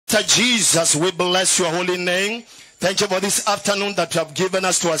Jesus, we bless your holy name. Thank you for this afternoon that you have given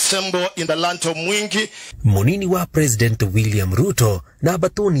us to assemble in the land of Mwingi. Munini wa President William Ruto na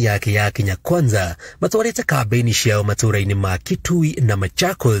batoni yake ya Kenya Kwanza matwarete kampeni ciao matũra-inĩ ma Kitui na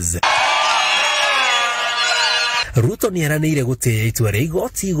Machakos. Ruto ni aranĩire gũtĩĩa itua rĩa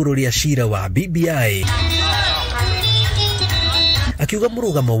igoti igũrũ rĩa cira wa BBI. Akiuga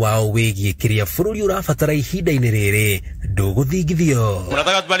mũrũgamo wao wĩgiĩ kĩrĩa bũrũri ũrabatara ihinda-inĩ rĩrĩ ndũgũthingithio.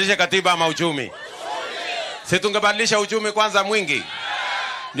 Unataka tubadilishe katiba ama uchumi? Si tungebadilisha uchumi kwanza Mwingi,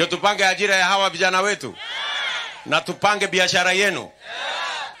 ndio tupange ajira ya hawa vijana wetu na tupange biashara yenu.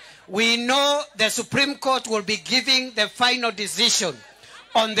 We know the Supreme Court will be giving the final decision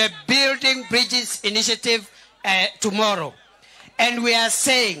on the Building Bridges Initiative tomorrow. And we are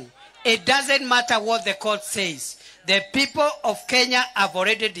saying it doesn't matter what the court says. The people of Kenya have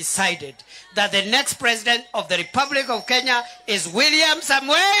already decided that the next president of the Republic of Kenya is William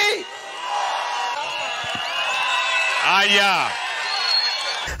Samoei. Aya.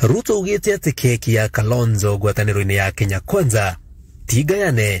 Ruto ugĩte atĩ keki ya Kalonzo ngwatanĩro-inĩ ya Kenya Kwanza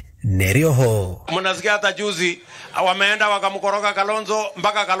tigayane nerioho. Mnasikia hata juzi wameenda wakamkoroga Kalonzo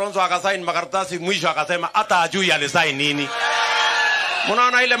mpaka Kalonzo akasaini makaratasi, mwisho akasema hata ajui alisaini nini.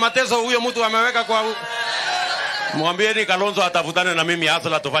 Mnaona ile mateso huyo mtu ameweka kwa. Mwambieni Kalonzo atafutane na mimi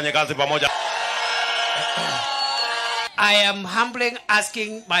hasa tufanye kazi pamoja. I am humbling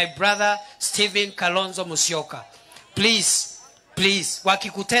asking my brother Stephen Kalonzo Musyoka, please,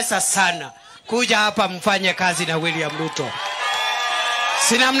 wakikutesa sana, kuja hapa mfanye kazi na William Ruto.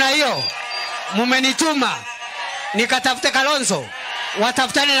 Si namna hiyo, mumenituma nikatafute Kalonzo,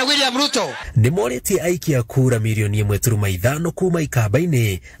 watafutane na William Ruto. Nimorĩtie aikia kura milioni 1.5 kuma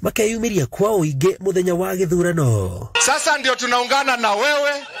ikamba-inĩ makeyumiria kwao ige muthenya wa gĩthurano. Sasa ndio tunaungana na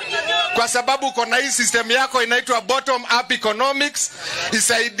wewe kwa sababu uko na hii system yako inaitwa bottom up economics.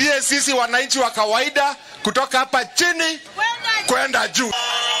 Isaidie sisi wananchi wa kawaida kutoka hapa chini kwenda juu.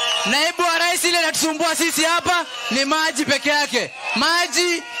 Naibu wa rais ile natusumbua sisi hapa ni maji peke yake.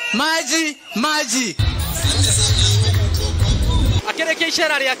 Maji. Akereke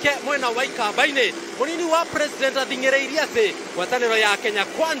ishara rĩake mwena wa ikamba-inĩ, munini wa president athing'ĩrĩirie atĩ ngwatanĩro ya Kenya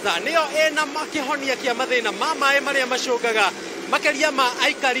Kwanza nĩyo ena makĩhonia kĩa mathĩna ma maĩ marĩa macũngaga makĩria ma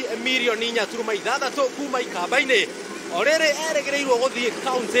aikari milioni 4.6 kuma ikamba-inĩ. O rĩrĩ erĩgĩrĩirwo gũthiĩ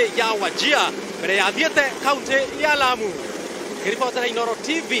kaunti ya Wajir mbere ya athiĩte kaunti ya Lamu. Kiripotera Inoro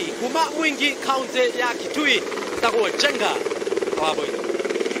TV kuma Mwingi kaunti ya Kitui, tagwo Jenga Waboi.